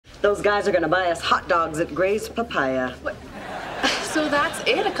Those guys are gonna buy us hot dogs at Gray's Papaya. What? So that's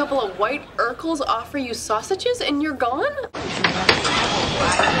it? A couple of white Urkels offer you sausages and you're gone?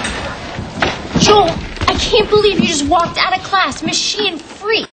 Joel, I can't believe you just walked out of class machine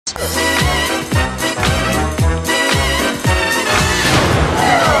free.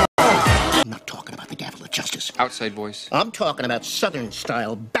 I'm not talking about the gavel of justice. Outside voice. I'm talking about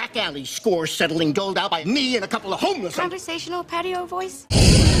Southern-style, back-alley score settling doled out by me and a couple of homeless... Conversational patio voice?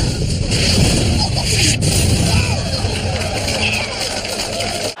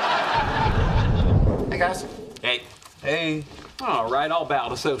 Hey, guys. Hey. Hey. All right, I'll bow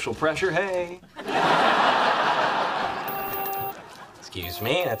to social pressure. Hey. Excuse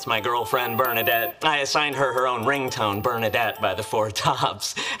me, that's my girlfriend, Bernadette. I assigned her her own ringtone, Bernadette, by the Four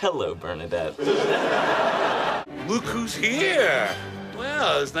Tops. Hello, Bernadette. Look who's here.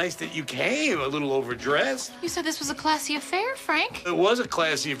 Well, it's nice that you came, a little overdressed. You said this was a classy affair, Frank. It was a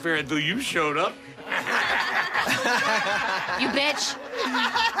classy affair until you showed up. You bitch.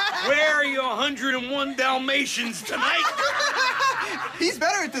 Where are your 101 Dalmatians tonight? He's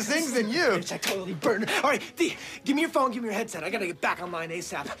better at the things than you. I totally burned it. All right, Dee, give me your phone, give me your headset. I gotta get back online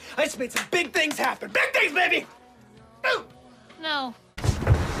ASAP. I just made some big things happen. Big things, baby! Ooh. No.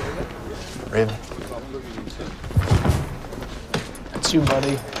 Raven. That's you,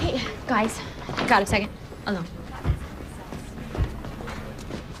 buddy. Hey, guys, got a second? Oh, no.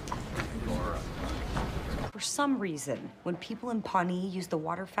 For some reason, when people in Pawnee use the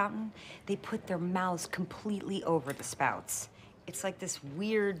water fountain, they put their mouths completely over the spouts. It's like this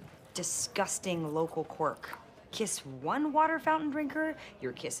weird, disgusting local quirk. Kiss one water fountain drinker,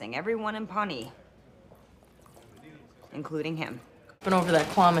 you're kissing everyone in Pawnee. Including him. Been over that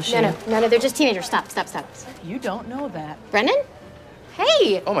claw machine. No, they're just teenagers. Stop. You don't know that. Brennan?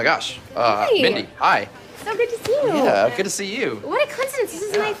 Hey! Oh my gosh. Hey. Mindy, hi. So good to see you. Yeah, good to see you. What a coincidence. This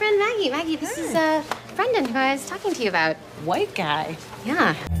is my friend Maggie. Maggie, this is Brendan, who I was talking to you about. White guy.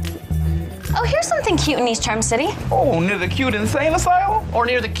 Yeah. Oh, here's something cute in East Charm City. Oh, near the cute insane asylum? Or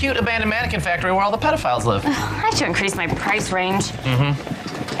near the cute abandoned mannequin factory where all the pedophiles live? I should increase my price range.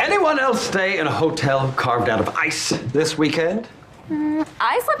 Anyone else stay in a hotel carved out of ice this weekend?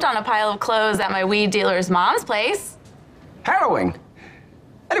 I slept on a pile of clothes at my weed dealer's mom's place. Harrowing.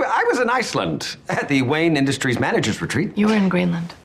 Anyway, I was in Iceland at the Wayne Industries Managers Retreat. You were in Greenland.